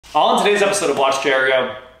On today's episode of Watch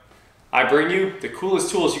Jericho, I bring you the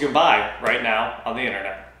coolest tools you can buy right now on the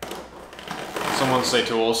internet. Someone say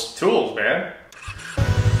tools. Tools, man.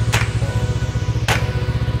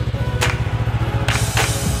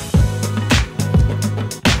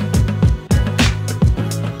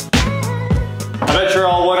 I bet you're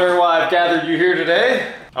all wondering why I've gathered you here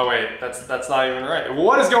today. Oh wait, that's not even right.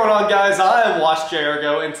 What is going on, guys? I am Watch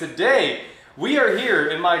Jericho, and today we are here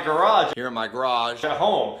in my garage. Here in my garage. At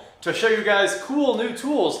home to show you guys cool new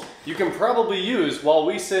tools you can probably use while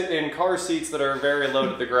we sit in car seats that are very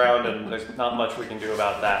low to the ground, and there's not much we can do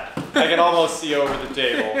about that. I can almost see over the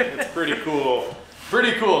table. It's pretty cool.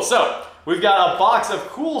 Pretty cool. So we've got a box of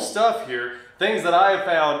cool stuff here. Things that I have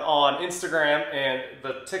found on Instagram and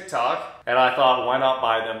the TikTok, and I thought, why not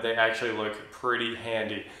buy them? They actually look pretty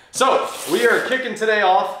handy. So we are kicking today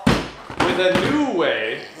off with a new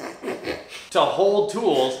way to hold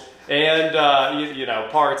tools and you know,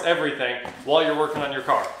 parts, everything, while you're working on your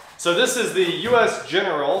car. So this is the US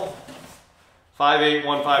General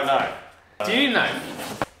 58159. Do you need a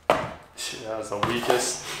knife? That was the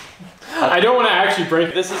weakest. I don't want to actually break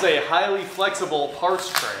it. This is a highly flexible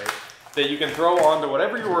parts tray that you can throw onto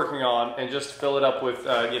whatever you're working on and just fill it up with,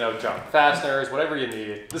 you know, junk, fasteners, whatever you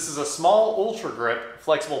need. This is a small ultra grip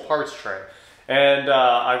flexible parts tray. And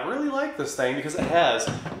I really like this thing because it has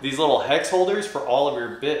these little hex holders for all of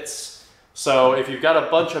your bits. So if you've got a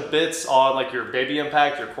bunch of bits on like your baby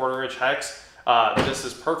impact, your 1/4 inch hex, this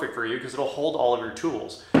is perfect for you because it'll hold all of your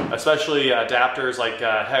tools, especially adapters like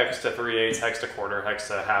hex to 3/8, hex to 1/4, hex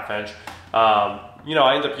to 1/2 inch. You know,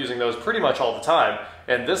 I end up using those pretty much all the time.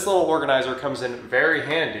 And this little organizer comes in very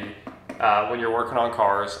handy when you're working on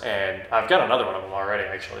cars. And I've got another one of them already,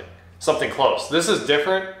 actually. Something close. This is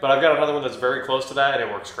different, but I've got another one that's very close to that, and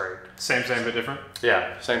it works great. Same, but different?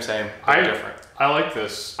 Yeah, same, but different. I like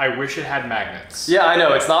this. I wish it had magnets. Yeah, I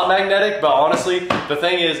know. It's not magnetic, but honestly, the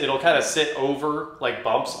thing is, it'll kind of sit over like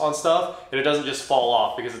bumps on stuff, and it doesn't just fall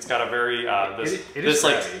off because it's got a very,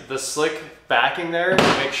 the slick backing there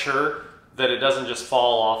to make sure that it doesn't just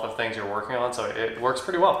fall off of things you're working on, so it works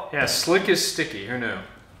pretty well. Yeah, slick is sticky. Who knew?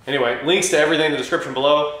 Anyway, links to everything in the description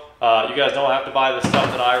below. You guys don't have to buy the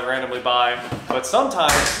stuff that I randomly buy, but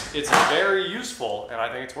sometimes it's very useful, and I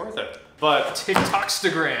think it's worth it. But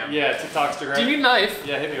TikTokstagram. Yeah, TikTokstagram. Do you need a knife?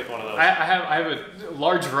 Yeah, hit me with one of those. I have a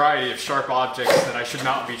large variety of sharp objects that I should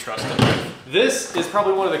not be trusted with. This is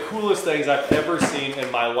probably one of the coolest things I've ever seen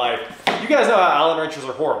in my life. You guys know how Allen wrenches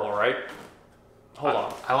are horrible, right? Hold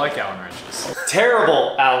on. I like Allen wrenches.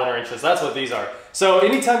 Terrible Allen wrenches. That's what these are. So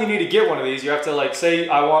anytime you need to get one of these, you have to like say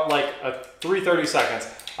I want like a 3/30 seconds.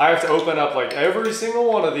 I have to open up like every single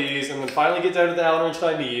one of these and then finally get down to the Allen wrench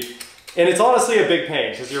that I need. And it's honestly a big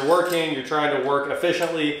pain because you're trying to work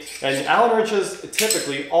efficiently, and Allen wrenches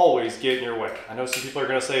typically always get in your way. I know some people are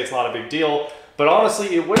going to say it's not a big deal, but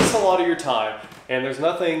honestly it wastes a lot of your time, and there's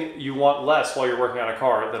nothing you want less while you're working on a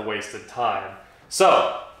car than wasted time.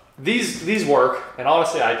 So these work, and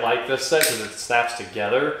honestly I like this set because it snaps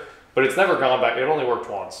together, but it's never gone back. It only worked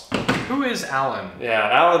once. Who is Allen? Yeah,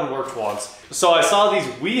 Allen worked once. So I saw these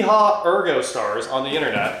Weehaw Ergo Stars on the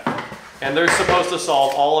internet, and they're supposed to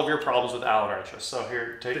solve all of your problems with Allen wrenches. So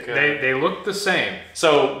here, take a... They look the same.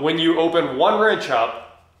 So when you open one wrench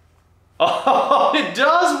up, oh, it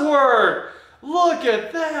does work! Look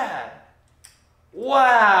at that!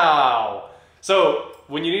 Wow! So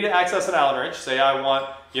when you need to access an Allen wrench, say I want,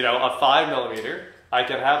 you know, a 5mm, I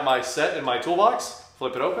can have my set in my toolbox,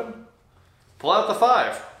 flip it open, pull out the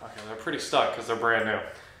 5. Okay, they're pretty stuck because they're brand new.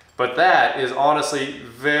 But that is honestly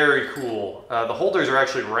very cool. The holders are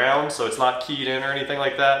actually round, so it's not keyed in or anything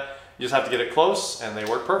like that. You just have to get it close, and they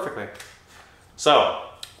work perfectly. So,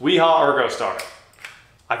 Weehaw Ergo Star.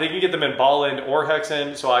 I think you get them in ball end or hex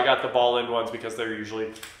end, so I got the ball end ones because they're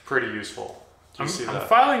usually pretty useful. Do you see that? I'm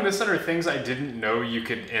filing this under things I didn't know you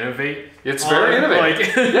could innovate. It's very innovative.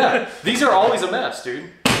 Like, yeah, these are always a mess, dude.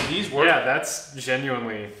 These work. Yeah, that's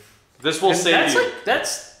genuinely... This will save you.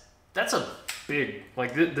 That's a big,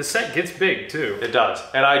 like the set gets big too. It does.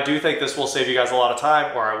 And I do think this will save you guys a lot of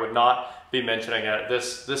time, or I would not be mentioning it.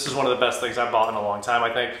 This is one of the best things I've bought in a long time,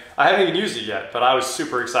 I think. I haven't even used it yet, but I was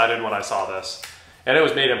super excited when I saw this. And it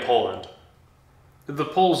was made in Poland. The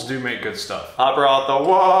Poles do make good stuff. I brought the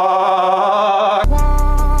walk.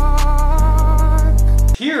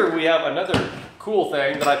 Here we have another cool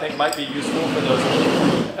thing that I think might be useful for those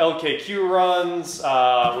LKQ runs,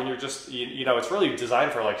 when you're just, you know, it's really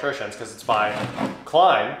designed for electricians because it's by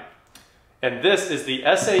Klein. And this is the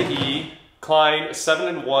SAE Klein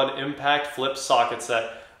 7-in-1 impact flip socket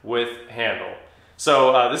set with handle.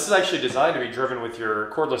 So this is actually designed to be driven with your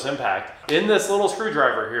cordless impact. In this little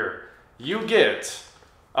screwdriver here, you get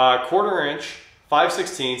 1/4 inch,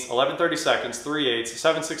 5/16, 11/32, 3/8,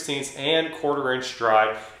 7/16, and 1/4 inch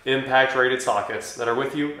dry impact rated sockets that are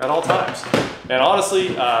with you at all times. And honestly,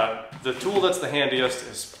 the tool that's the handiest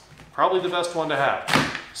is probably the best one to have.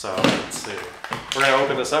 So let's see. We're gonna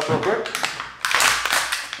open this up real quick.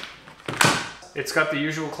 It's got the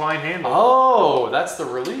usual Klein handle. Oh, that's the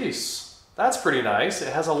release. That's pretty nice.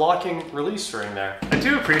 It has a locking release ring there. I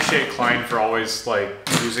do appreciate Klein for always like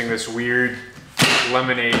using this weird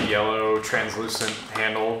lemonade yellow translucent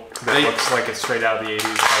handle that looks like it's straight out of the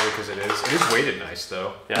 80s, probably because it is. It is weighted nice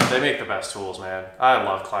though. Yeah, they make the best tools, man. I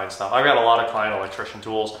love Klein stuff. I've got a lot of Klein electrician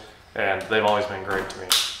tools, and they've always been great to me.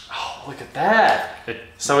 Oh, look at that.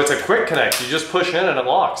 So it's a quick connect. You just push in and it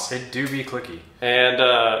locks. It do be clicky. And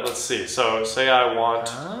let's see. So say I want...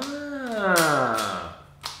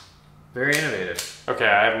 Very innovative. Okay,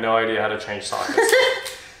 I have no idea how to change sockets.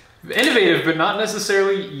 Innovative, but not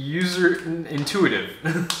necessarily user intuitive.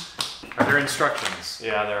 Are there instructions?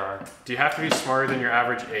 Yeah, there are. Do you have to be smarter than your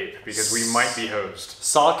average ape? Because we might be hosed.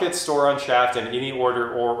 Sockets store on shaft in any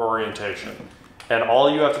order or orientation. And all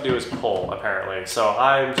you have to do is pull, apparently. So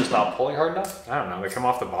I'm just not pulling hard enough? I don't know, they come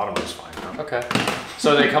off the bottom just fine. No? Okay.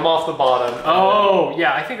 So they come off the bottom. Oh,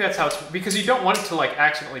 yeah, I think that's how it's... Because you don't want it to like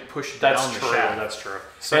accidentally push down the shaft. That's true.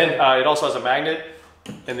 So, and it also has a magnet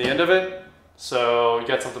in the end of it. So you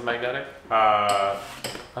got something magnetic? Oh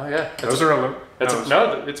yeah. Those are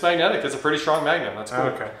no, it's magnetic. It's a pretty strong magnet. That's cool.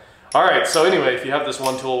 Okay. All right. So anyway, if you have this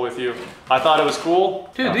one tool with you, I thought it was cool.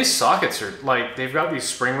 Dude, these sockets are like, they've got these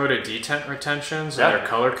spring-loaded detent retentions, and they're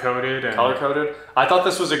color-coded. Color-coded. I thought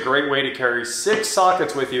this was a great way to carry 6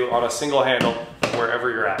 sockets with you on a single handle wherever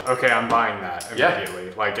you're at. Okay, I'm buying that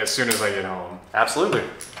immediately. Like as soon as I get home. Absolutely.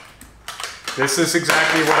 This is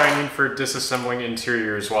exactly what I need for disassembling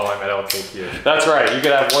interiors while I'm at LKQ. That's right. You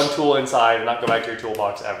could have one tool inside and not go back to your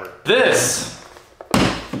toolbox ever. This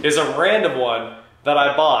is a random one that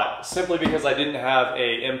I bought simply because I didn't have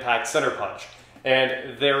a impact center punch.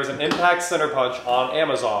 And there was an impact center punch on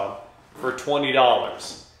Amazon for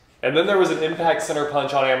 $20. And then there was an impact center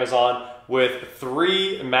punch on Amazon with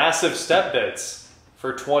 3 massive step bits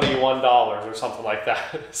for $21 or something like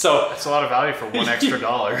that. So that's a lot of value for one extra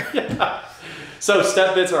dollar. Yeah. So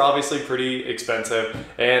step bits are obviously pretty expensive,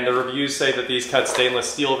 and the reviews say that these cut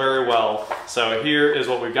stainless steel very well. So here is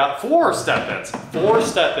what we've got: 4 step bits, 4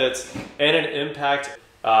 step bits, and an impact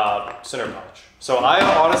center punch. So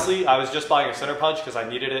I was just buying a center punch because I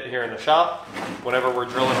needed it here in the shop. Whenever we're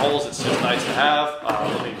drilling holes, it's just nice to have.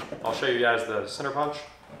 I'll show you guys the center punch.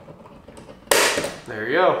 There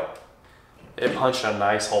you go. It punched a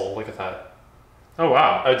nice hole. Look at that. Oh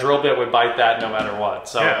wow! A drill bit would bite that no matter what.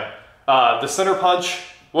 So. Yeah. The center punch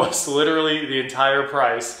was literally the entire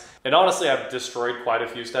price. And honestly, I've destroyed quite a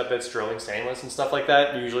few step bits drilling stainless and stuff like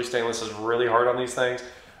that. Usually stainless is really hard on these things.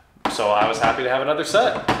 So I was happy to have another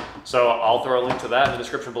set. So I'll throw a link to that in the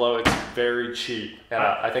description below. It's very cheap, and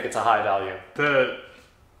I think it's a high value.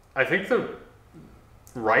 I think the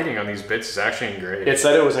writing on these bits is actually engraved. It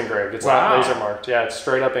said it was engraved. It's not laser marked. Yeah, it's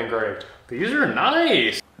straight up engraved. These are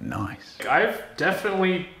nice. Nice. I've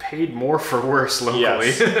definitely paid more for worse locally.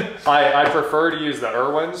 Yes. I prefer to use the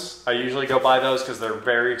Irwins. I usually go buy those because they're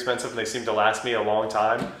very expensive and they seem to last me a long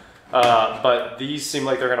time. But these seem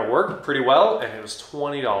like they're going to work pretty well, and it was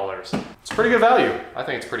 $20. It's pretty good value. I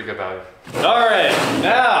think it's pretty good value. All right,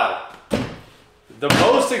 now the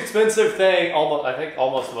most expensive thing, I think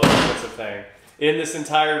almost the most expensive thing in this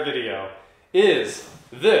entire video is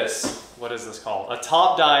this. What is this called? A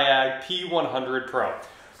Top Diag P100 Pro.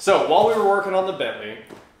 So while we were working on the Bentley,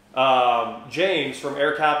 James from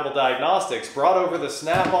Air Capital Diagnostics brought over the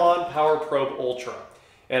Snap-on Power Probe Ultra,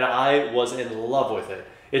 and I was in love with it.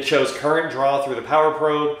 It shows current draw through the Power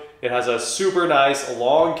Probe. It has a super nice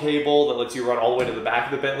long cable that lets you run all the way to the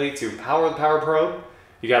back of the Bentley to power the Power Probe.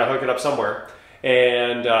 You got to hook it up somewhere.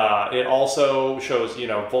 And it also shows,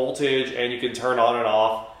 voltage, and you can turn on and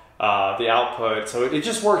off the output. So it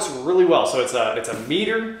just works really well. So it's a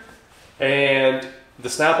meter, and the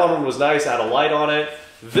Snap-on one was nice, had a light on it.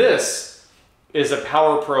 This is a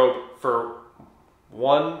Power Probe for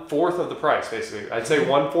 1/4 of the price, basically. I'd say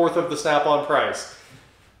 1/4 of the Snap-on price.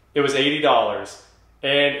 It was $80,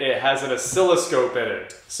 and it has an oscilloscope in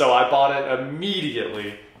it. So I bought it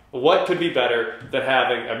immediately. What could be better than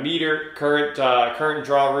having a meter, current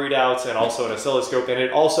draw readouts, and also an oscilloscope? And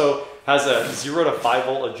it also has a 0 to 5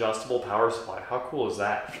 volt adjustable power supply. How cool is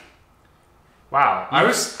that? Wow. I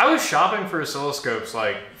was shopping for oscilloscopes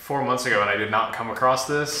like 4 months ago, and I did not come across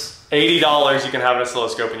this. $80, you can have an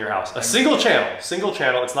oscilloscope in your house. A single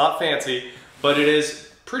channel. It's not fancy, but it is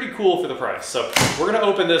pretty cool for the price. So we're gonna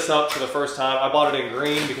open this up for the first time. I bought it in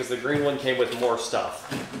green because the green one came with more stuff.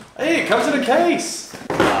 Hey, it comes in a case.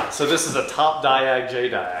 So this is a top diag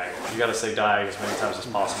J-diag. You gotta say diag as many times as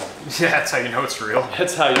possible. Yeah, that's how you know it's real.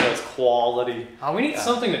 That's how you know it's quality. We need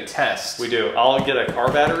something to test. We do. I'll get a car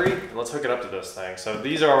battery and let's hook it up to this thing. So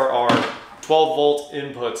these are our 12 volt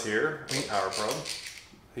inputs here, power probe.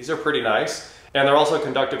 These are pretty nice. And they're also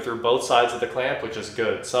conductive through both sides of the clamp, which is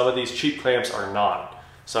good. Some of these cheap clamps are not.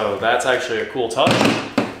 So that's actually a cool touch.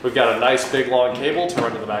 We've got a nice big long cable to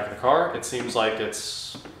run to the back of the car. It seems like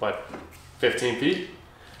it's, what, 15 feet?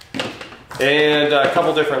 And a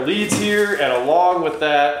couple different leads here, and along with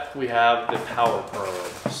that, we have the power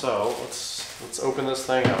probe. So let's open this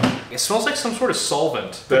thing up. It smells like some sort of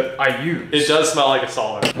solvent that I use. It does smell like a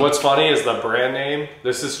solvent. What's funny is the brand name.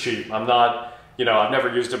 This is cheap. I'm not, you know, I've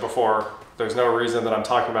never used it before. There's no reason that I'm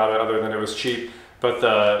talking about it other than it was cheap. But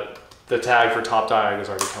the tag for top diag is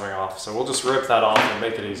already coming off. So we'll just rip that off and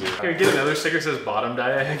make it easy. Here, get another sticker that says bottom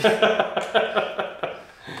diag.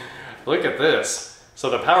 Look at this. So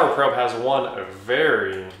the power probe has one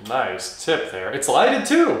very nice tip there. It's lighted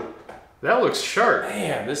too. That looks sharp.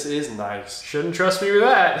 Man, this is nice. Shouldn't trust me with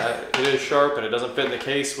that. It is sharp and it doesn't fit in the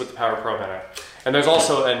case with the power probe in it. And there's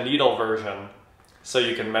also a needle version so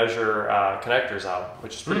you can measure connectors out,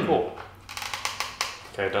 which is pretty cool.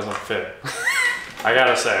 Okay, it doesn't fit. I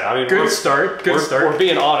gotta say, I mean, good start. We're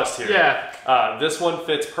being honest here. Yeah. This one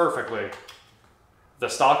fits perfectly. The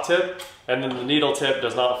stock tip, and then the needle tip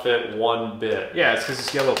does not fit one bit. Yeah, it's because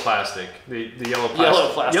it's yellow plastic. The yellow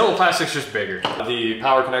plastic. Yellow plastic's just bigger. The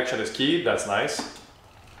power connection is keyed. That's nice.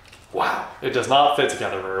 Wow. It does not fit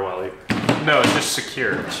together very well either. No, it's just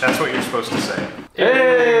secure. That's what you're supposed to say.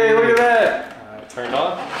 Hey, look at that. Turned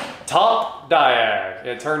on. Top diag.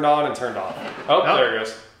 It turned on and turned off. Oh, there it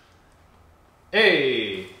goes.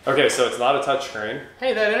 Hey. Okay, so it's not a touchscreen.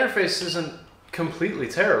 Hey, that interface isn't completely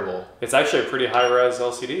terrible. It's actually a pretty high-res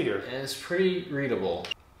LCD here. And it's pretty readable.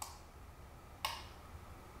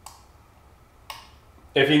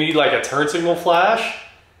 If you need like a turn signal flash,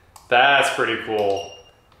 that's pretty cool.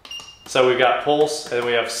 So we've got pulse and then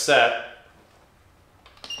we have set.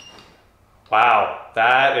 Wow,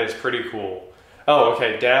 that is pretty cool. Oh,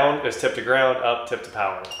 okay, down is tip to ground, up tip to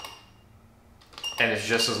power. And it's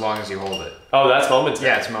just as long as you hold it. Oh, that's momentary.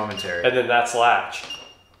 Yeah, it's momentary. And then that's latch.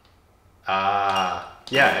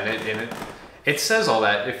 Yeah, and it says all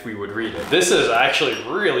that if we would read it. This is actually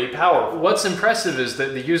really powerful. What's impressive is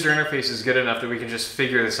that the user interface is good enough that we can just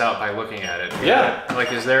figure this out by looking at it. Yeah.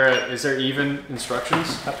 Like, is there even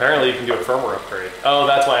instructions? Apparently you can do a firmware upgrade. Oh,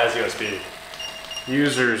 that's why it has USB.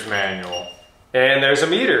 User's manual. And there's a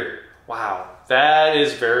meter. Wow, that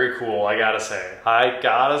is very cool, I gotta say.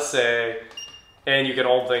 And you can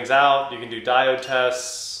hold things out, you can do diode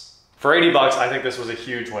tests. For 80 bucks, I think this was a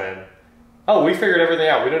huge win. Oh, we figured everything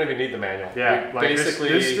out. We don't even need the manual. Yeah, like basically,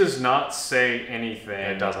 this does not say anything.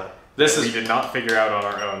 It doesn't. We did not figure out on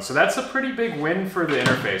our own. So that's a pretty big win for the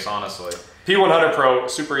interface, honestly. P100 Pro,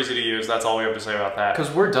 super easy to use. That's all we have to say about that.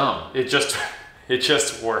 Because we're dumb. It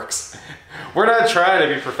just works. We're not trying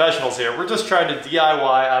to be professionals here. We're just trying to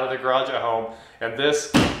DIY out of the garage at home. And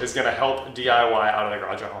this is going to help DIY out of the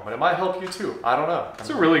garage at home. And it might help you too. I don't know. It's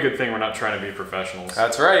a really good thing we're not trying to be professionals.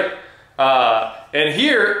 That's right. And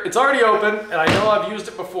here, it's already open, and I know I've used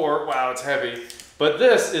it before. Wow, it's heavy. But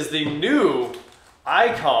this is the new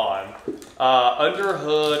Icon under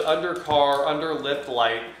hood, under car, under lip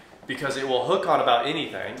light, because it will hook on about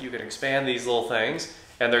anything. You can expand these little things,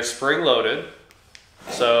 and they're spring loaded.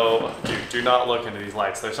 So do not look into these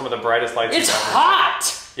lights. They're some of the brightest lights you've ever seen. It's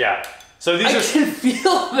hot! Yeah. So these I can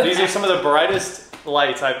feel that. These are some of the brightest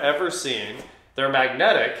lights I've ever seen. They're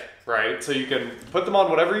magnetic, right? So you can put them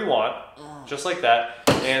on whatever you want, just like that.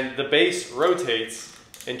 And the base rotates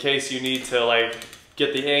in case you need to like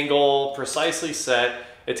get the angle precisely set.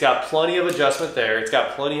 It's got plenty of adjustment there. It's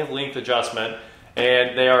got plenty of length adjustment,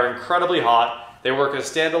 and they are incredibly hot. They work as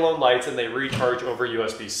standalone lights and they recharge over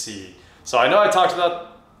USB-C. So I know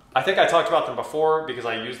I think I talked about them before because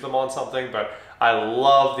I used them on something, but I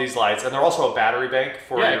love these lights. And they're also a battery bank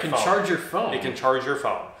for your phone. Yeah, it can charge your phone. It can charge your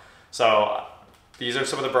phone. So these are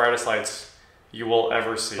some of the brightest lights you will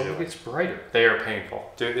ever see. Oh, it's brighter. They are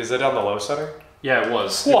painful. Dude, is it on the low setting? Yeah, it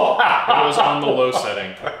was. Wow. It was on the low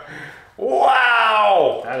setting.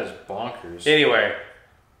 Wow! That is bonkers. Anyway,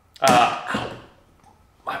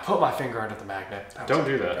 I put my finger under the magnet. Don't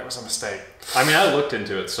do that. That was a mistake. I mean, I looked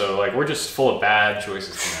into it, so like we're just full of bad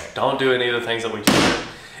choices tonight. Don't do any of the things that we just did.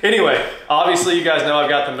 Anyway, obviously you guys know I've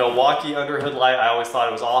got the Milwaukee underhood light. I always thought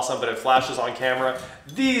it was awesome, but it flashes on camera.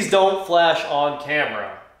 These don't flash on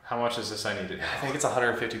camera. How much is this I need to do? I think it's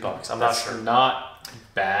 150 bucks. I'm not sure. Not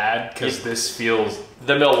bad because this feels...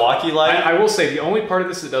 The Milwaukee light? I will say, the only part of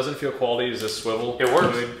this that doesn't feel quality is this swivel. It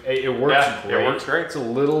works. It works great. It works great. It's a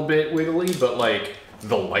little bit wiggly, but like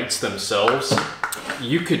the lights themselves,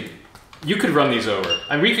 you could run these over.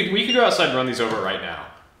 I mean, we could go outside and run these over right now.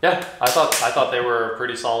 Yeah, I thought they were a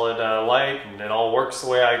pretty solid light, and it all works the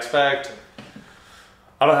way I expect.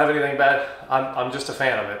 I don't have anything bad. I'm just a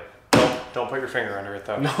fan of it. Don't put your finger under it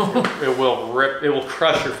though. No. It will rip. It will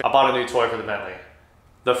crush your. I bought a new toy for the Bentley,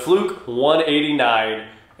 the Fluke 189,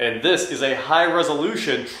 and this is a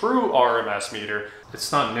high-resolution true RMS meter.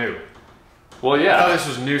 It's not new. Well, yeah. I thought this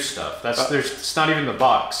was new stuff. It's not even the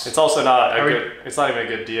box. It's also not a good. It's not even a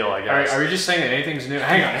good deal, I guess. Are you just saying that anything's new?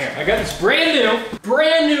 Hang on. I got this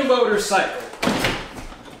brand new motorcycle.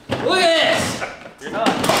 Look at this. You're not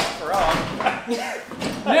wrong. New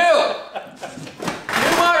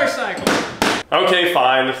motorcycle. Okay,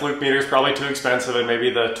 fine. The Fluke meter is probably too expensive, and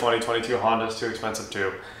maybe the 2022 Honda is too expensive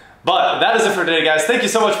too. But that is it for today, guys. Thank you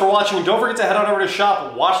so much for watching. Don't forget to head on over to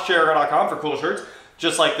shop.watchjrgo.com for cool shirts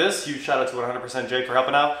just like this. Huge shout out to 100% Jake for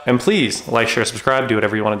helping out. And please like, share, subscribe, do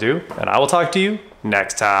whatever you want to do, and I will talk to you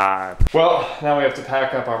next time. Well, now we have to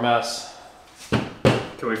pack up our mess.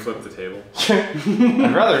 Can we flip the table?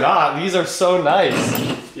 I'd rather not. These are so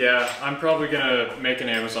nice. Yeah, I'm probably gonna make an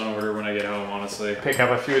Amazon order when I get home, honestly. Pick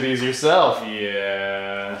up a few of these yourself.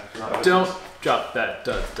 Yeah. Don't drop that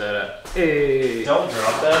Hey. Don't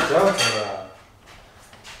drop that da-da-da.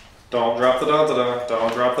 Don't drop the da-da-da.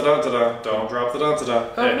 Don't drop the da-da-da. Don't drop the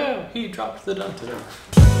da-da-da. Oh no, he dropped the da-da-da.